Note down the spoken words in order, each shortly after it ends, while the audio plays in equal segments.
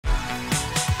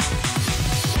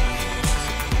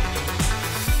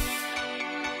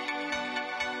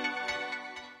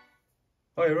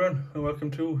Hi everyone and welcome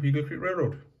to Eagle Creek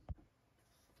Railroad.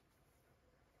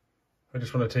 I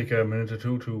just want to take a minute or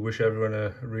two to wish everyone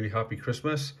a really happy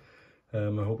Christmas. I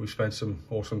hope we spent some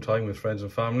awesome time with friends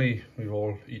and family. We've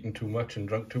all eaten too much and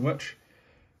drunk too much,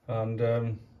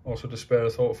 and also to spare a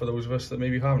thought for those of us that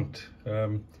maybe haven't. I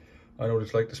know what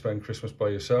it's like to spend Christmas by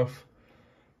yourself,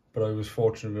 but I was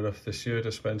fortunate enough this year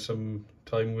to spend some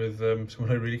time with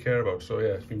someone I really care about. So yeah,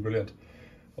 it's been brilliant.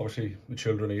 Obviously the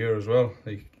children are here as well.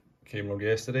 They came along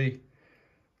yesterday,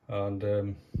 and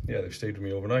yeah, they've stayed with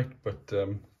me overnight, but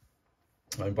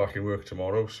I'm back in work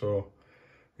tomorrow, so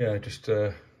yeah, just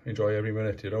enjoy every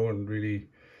minute, you know. And really,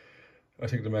 I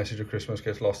think the message of Christmas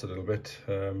gets lost a little bit,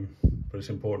 but it's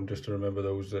important just to remember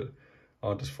those that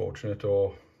aren't as fortunate,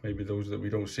 or maybe those that we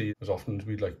don't see as often as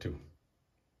we'd like to.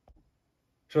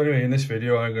 So anyway, in this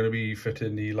video I'm going to be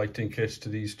fitting the lighting kits to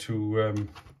these two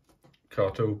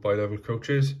Kato bi-level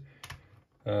coaches.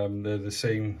 They're the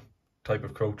same type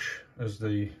of coach as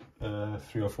the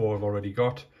 3 or 4 I've already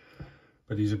got,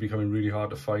 but these are becoming really hard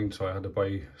to find, so I had to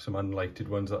buy some unlighted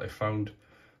ones that I found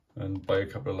and buy a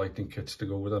couple of lighting kits to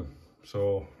go with them.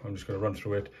 So I'm just going to run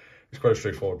through it. It's quite a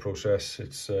straightforward process.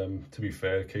 It's to be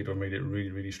fair, Kato made it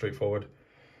really straightforward,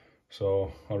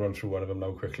 so I'll run through one of them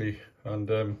now quickly, and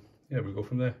yeah, we'll go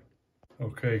from there.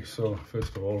 Okay, so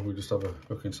first of all we'll just have a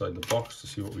look inside the box to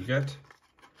see what we get.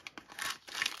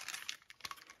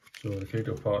 So the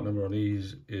Kato part number on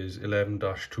these is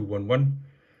 11-211,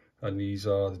 and these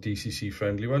are the DCC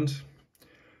friendly ones,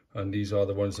 and these are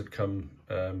the ones that come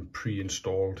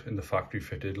pre-installed in the factory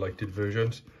fitted lighted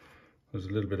versions. There's a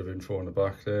little bit of info on the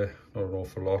back there, not an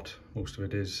awful lot. Most of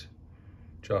it is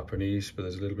Japanese, but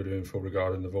there's a little bit of info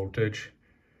regarding the voltage.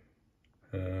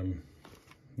 Yeah,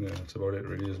 that's about it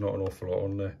really. There's not an awful lot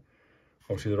on there.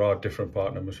 Obviously there are different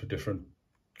part numbers for different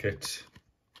kits,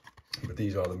 but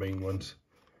these are the main ones,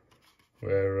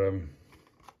 where you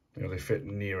know, they fit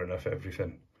near enough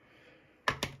everything.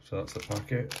 So that's the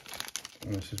packet,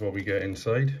 and this is what we get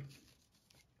inside.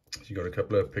 So you got a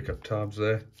couple of pickup tabs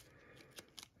there.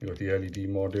 You got the LED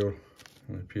module,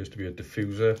 and it appears to be a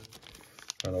diffuser,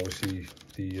 and obviously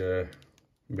the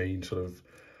main sort of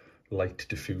light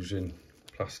diffusing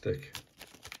plastic.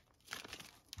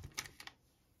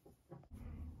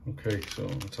 Okay, so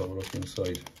let's have a look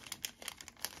inside.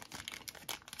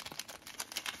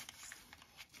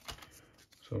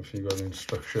 So obviously you've got an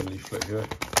instruction leaflet here.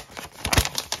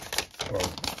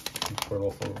 Well,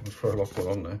 there's quite a lot going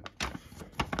on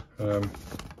there.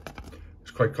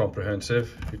 It's quite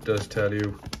comprehensive. It does tell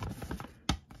you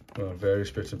various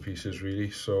bits and pieces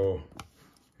really. So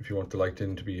if you want the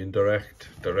lighting to be indirect,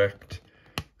 direct,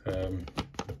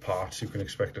 the parts you can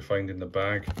expect to find in the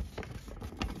bag.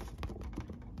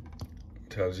 It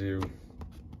tells you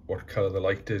what colour the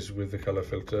light is with the colour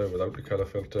filter, without the colour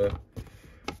filter.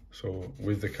 So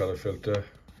with the colour filter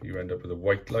you end up with a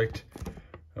white light,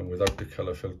 and without the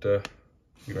colour filter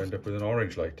you end up with an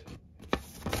orange light.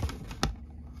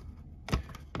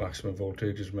 Maximum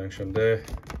voltage is mentioned there.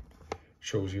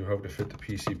 Shows you how to fit the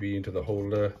PCB into the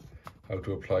holder, how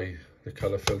to apply the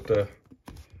colour filter,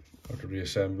 how to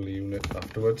reassemble the unit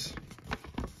afterwards,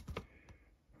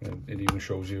 and it even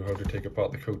shows you how to take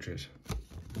apart the coaches.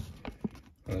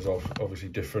 And there's obviously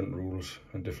different rules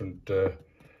and different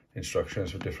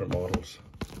instructions for different models.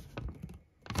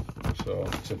 So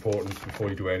it's important before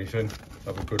you do anything,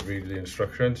 have a good read of the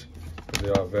instructions, because they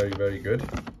are very good.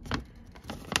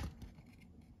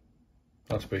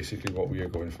 That's basically what we are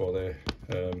going for there.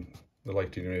 The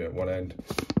lighting unit at one end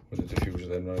with the diffuser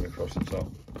then running across the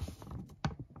top.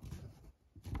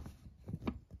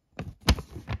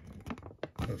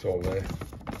 That's all there.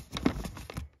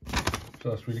 So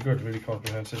that's really good, really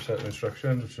comprehensive set of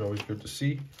instructions, which is always good to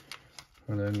see.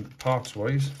 And then parts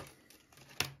wise,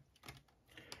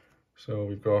 so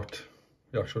we've got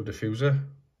the actual diffuser.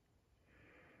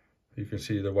 You can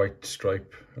see the white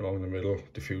stripe along the middle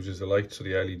diffuses the light, so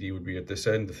the LED would be at this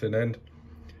end, the thin end,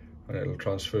 and it'll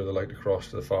transfer the light across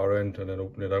to the far end and then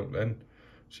open it out then,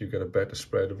 so you get a better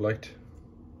spread of light.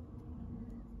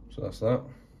 So that's that.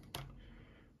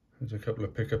 There's a couple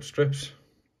of pickup strips.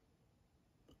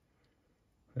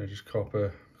 They're just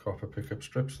copper pickup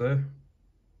strips there.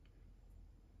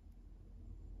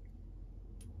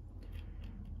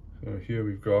 So here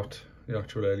we've got the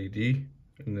actual LED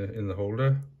in the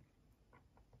holder.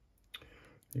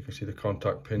 You can see the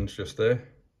contact pins just there,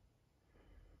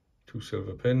 2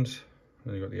 silver pins,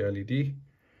 and you've got the LED,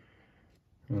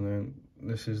 and then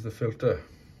this is the filter.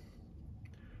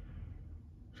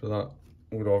 So that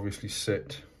would obviously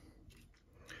sit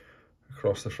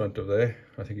across the front of there.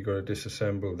 I think you've got to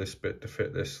disassemble this bit to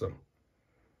fit this though,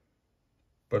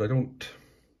 but I don't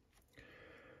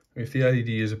If the LED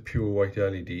is a pure white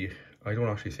LED, I don't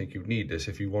actually think you need this.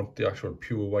 If you want the actual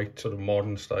pure white sort of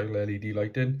modern style LED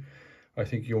lighting, I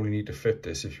think you only need to fit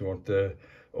this if you want the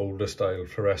older style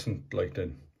fluorescent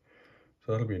lighting.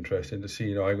 So that'll be interesting to see.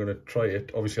 You know, I'm going to try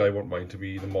it. Obviously, I want mine to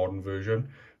be the modern version,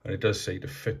 and it does say to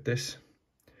fit this,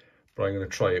 but I'm going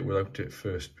to try it without it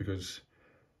first because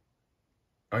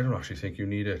I don't actually think you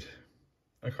need it.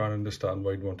 I can't understand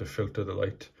why you'd want to filter the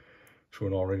light through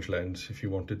an orange lens if you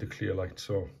wanted the clear light.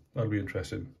 So that'll be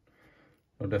interesting.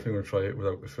 I'm definitely going to try it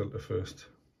without the filter first.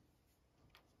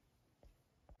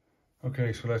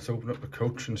 Okay, so let's open up the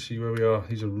coach and see where we are.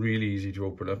 These are really easy to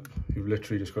open up. You've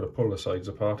literally just got to pull the sides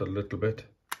apart a little bit,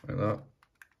 like that,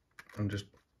 and just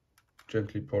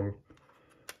gently pull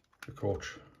the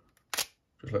coach,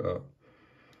 just like that.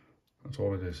 That's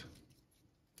all it is.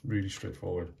 Really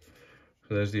straightforward.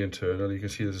 So there's the internal. You can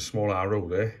see there's a small arrow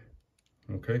there,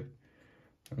 okay?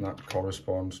 And that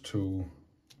corresponds to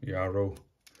the arrow.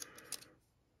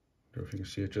 I don't know if you can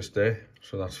see it just there.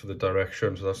 So that's for the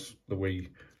direction, so that's the way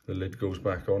the lid goes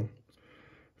back on.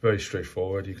 Very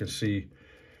straightforward. You can see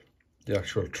the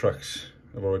actual trucks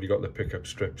have already got the pickup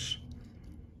strips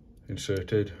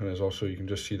inserted, and there's also, you can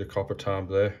just see the copper tab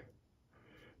there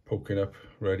poking up,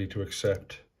 ready to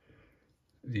accept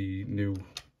the new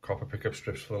copper pickup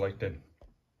strips for the lighting.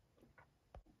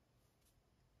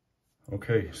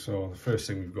 Okay, so the first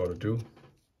thing we've got to do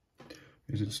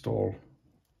is install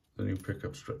the new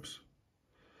pickup strips.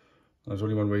 There's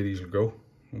only one way these will go,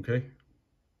 okay?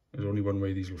 There's only one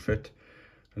way these will fit,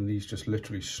 and these just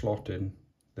literally slot in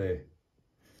there.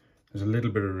 There's a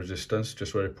little bit of resistance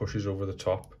just where it pushes over the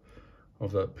top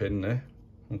of that pin there,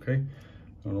 okay?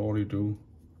 And all you do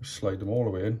is slide them all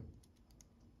the way in,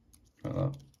 like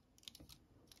that.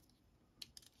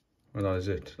 And that is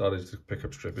it. That is the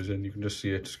pickup strip is in. You can just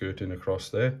see it skirting across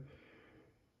there.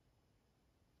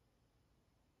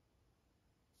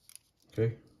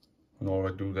 Okay, and all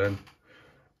I do then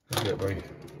is get my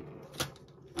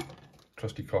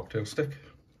trusty cocktail stick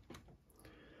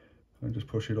and just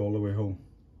push it all the way home.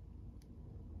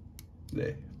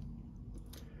 There.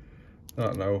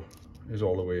 That now is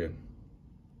all the way in.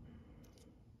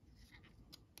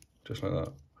 Just like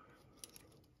that.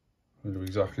 I'll do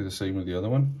exactly the same with the other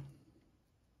one.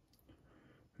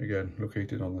 Again,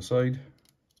 located on the side.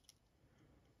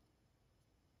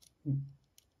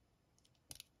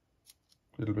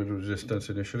 Little bit of resistance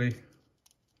initially,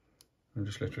 and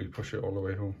just literally push it all the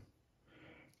way home.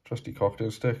 Trusty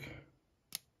cocktail stick,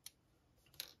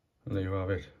 and there you have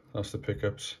it. That's the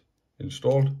pickups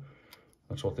installed.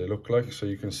 That's what they look like. So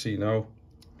you can see now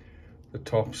the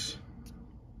tops,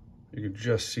 you can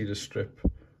just see the strip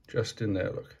just in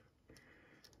there, look.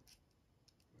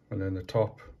 And then the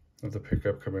top of the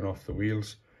pickup coming off the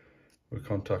wheels will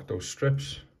contact those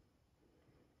strips,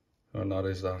 and that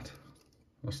is that.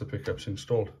 That's the pickups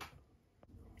installed.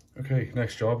 Okay,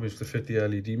 next job is to fit the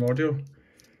LED module.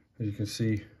 As you can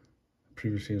see,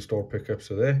 previously installed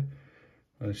pickups are there,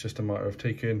 and it's just a matter of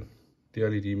taking the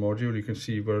LED module. You can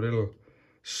see you've got a little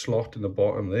slot in the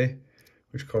bottom there,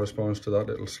 which corresponds to that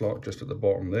little slot just at the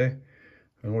bottom there.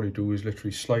 And all you do is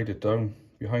literally slide it down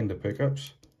behind the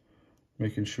pickups,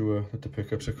 making sure that the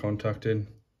pickups are contacting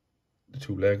the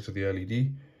two legs of the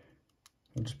LED,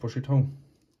 and just push it home.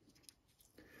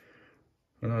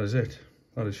 And that is it.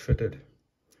 That is fitted.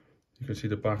 You can see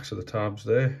the backs of the tabs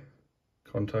there,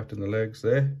 contacting the legs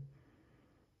there,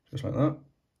 just like that.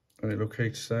 And it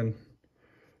locates then,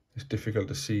 it's difficult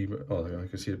to see, but oh, I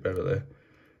can see it better there.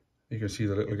 You can see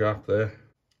the little gap there,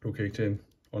 locating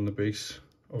on the base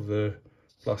of the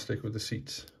plastic with the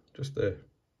seats, just there.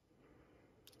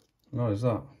 And that is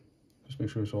that. Just make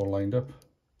sure it's all lined up.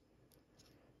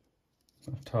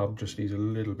 That tab just needs a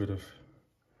little bit of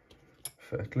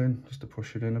fettling, just to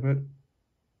push it in a bit.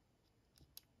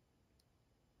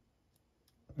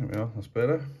 There we are, that's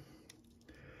better.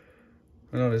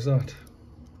 And that is that.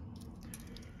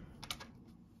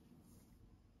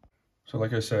 So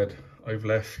like I said, I've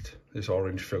left this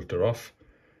orange filter off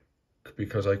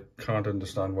because I can't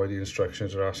understand why the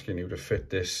instructions are asking you to fit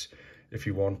this if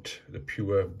you want the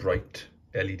pure bright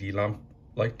LED lamp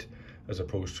light as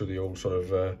opposed to the old sort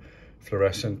of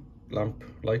fluorescent lamp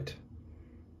light.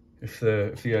 If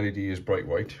the LED is bright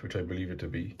white, which I believe it to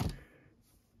be,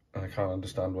 I can't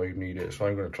understand why you need it, so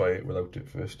I'm going to try it without it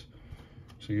first.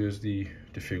 So here's the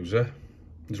diffuser.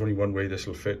 There's only one way this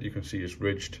will fit. You can see it's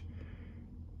ridged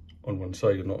on one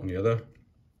side and not on the other.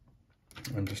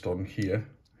 And just on here,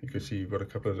 you can see you've got a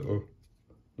couple of little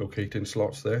locating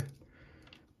slots there.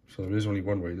 So there is only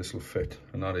one way this will fit,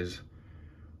 and that is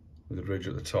with the ridge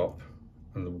at the top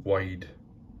and the wide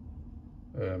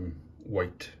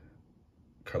white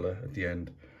colour at the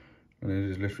end. And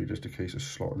it is literally just a case of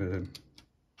slotting it in.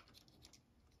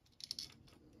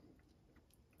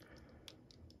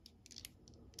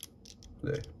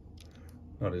 There,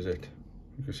 that is it.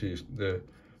 You can see the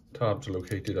tabs are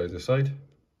located either side.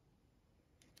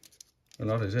 And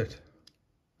that is it.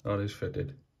 That is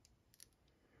fitted.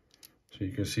 So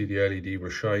you can see the LED will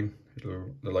shine.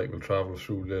 The light will travel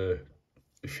through the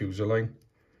diffuser line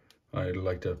and it'll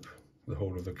light up the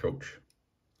whole of the coach.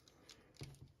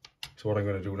 So what I'm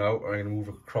going to do now, I'm going to move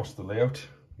across the layout.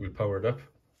 We'll power it up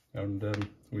and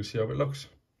we'll see how it looks.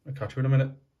 I'll catch you in a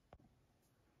minute.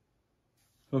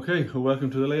 Okay, well, welcome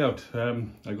to the layout.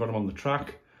 I got them on the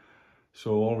track.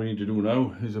 So all we need to do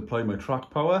now is apply my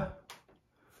track power.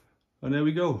 And there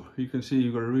we go. You can see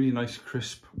you've got a really nice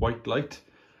crisp white light.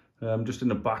 Just in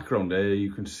the background there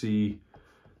you can see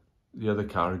the other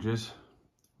carriages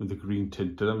with the green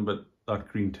tint to them, but that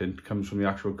green tint comes from the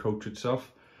actual coach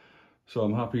itself. So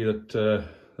I'm happy that the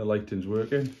lighting's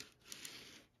working.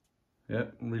 Yeah,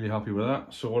 I'm really happy with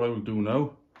that. So what I will do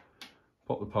now,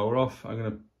 pop the power off, I'm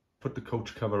going to put the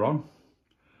coach cover on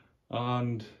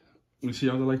and we'll see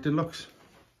how the lighting looks.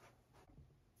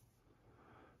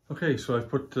 Okay, so I've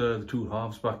put the two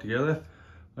halves back together.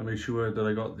 I made sure that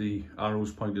I got the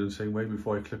arrows pointed the same way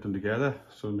before I clipped them together,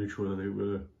 so I made sure that they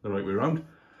were the right way around.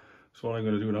 So what I'm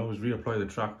going to do now is reapply the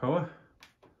track power,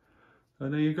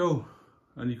 and there you go.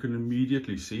 And you can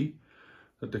immediately see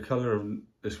that the colour of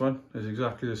this one is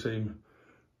exactly the same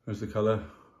as the colour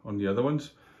on the other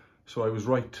ones. So I was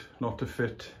right not to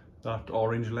fit that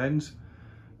orange lens.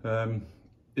 In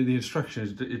the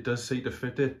instructions it does say to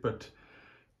fit it, but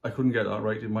I couldn't get that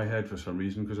right in my head for some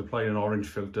reason, because applying an orange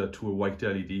filter to a white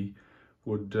LED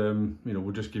would, you know,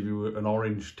 would just give you an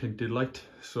orange tinted light.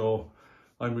 So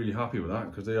I'm really happy with that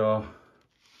because they are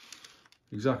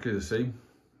exactly the same.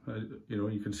 You know,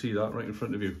 you can see that right in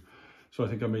front of you. So I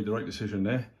think I made the right decision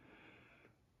there.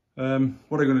 What I'm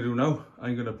going to do now,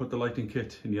 I'm going to put the lighting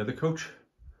kit in the other coach,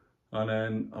 and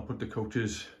then I'll put the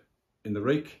coaches in the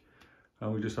rake,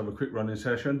 and we just have a quick running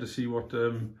session to see what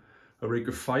a rake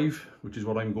of 5, which is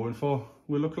what I'm going for,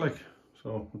 will look like.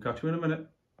 So I'll catch you in a minute.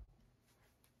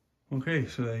 Okay,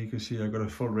 so there you can see I've got a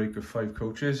full rake of 5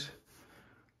 coaches,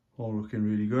 all looking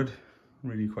really good. I'm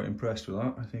really quite impressed with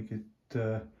that. I think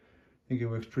it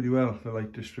works pretty well, the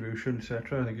light distribution,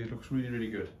 etc. I think it looks really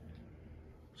good.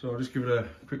 So I'll just give it a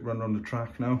quick run on the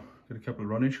track now, get a couple of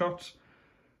running shots,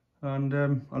 and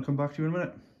I'll come back to you in a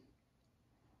minute.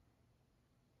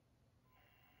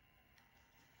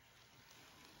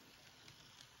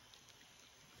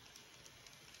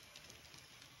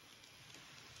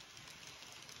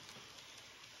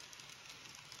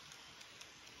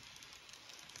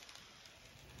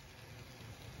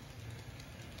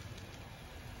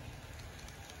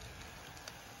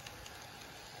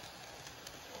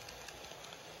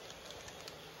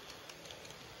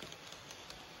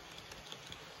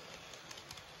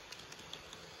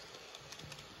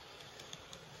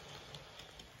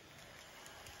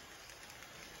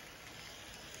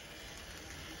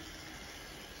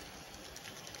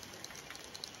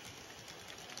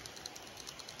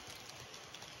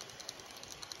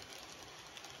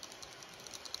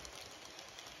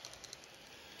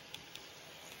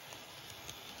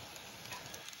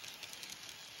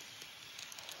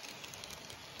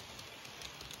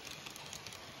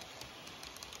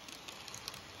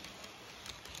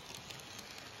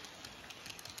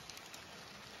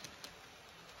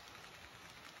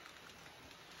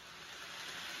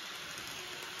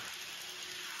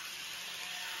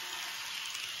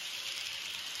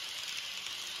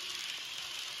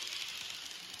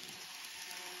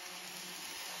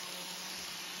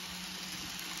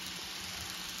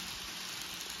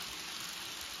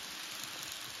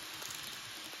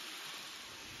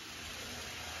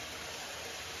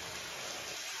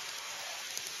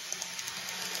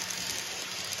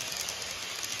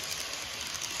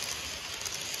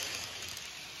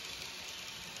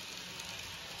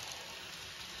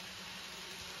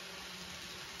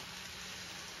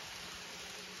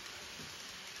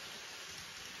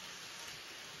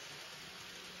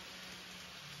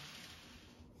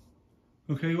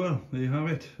 Okay, well, there you have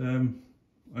it. I'm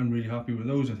really happy with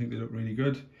those. I think they look really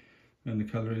good, and the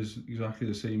colour is exactly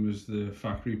the same as the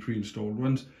factory pre-installed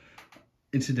ones.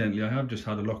 Incidentally, I have just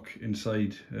had a look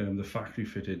inside the factory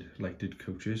fitted lighted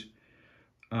coaches,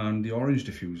 and the orange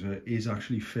diffuser is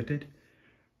actually fitted.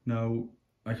 Now,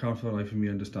 I can't for the life of me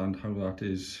understand how that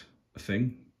is a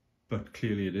thing, but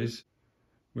clearly it is.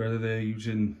 Whether they're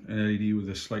using an LED with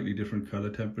a slightly different colour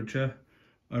temperature,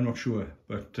 I'm not sure,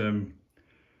 but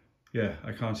yeah,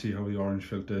 I can't see how the orange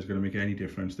filter is going to make any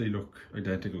difference. They look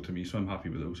identical to me, so I'm happy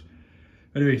with those.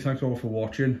 Anyway, thanks all for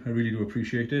watching. I really do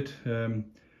appreciate it.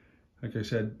 Like I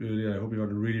said earlier, I hope you had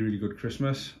a really good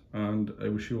Christmas, and I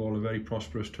wish you all a very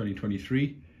prosperous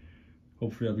 2023.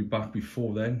 Hopefully I'll be back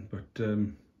before then, but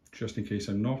just in case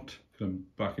I'm not, because I'm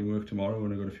back in work tomorrow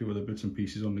and I've got a few other bits and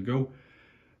pieces on the go.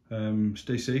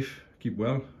 Stay safe, keep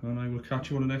well, and I will catch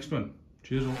you on the next one.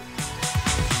 Cheers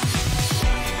all.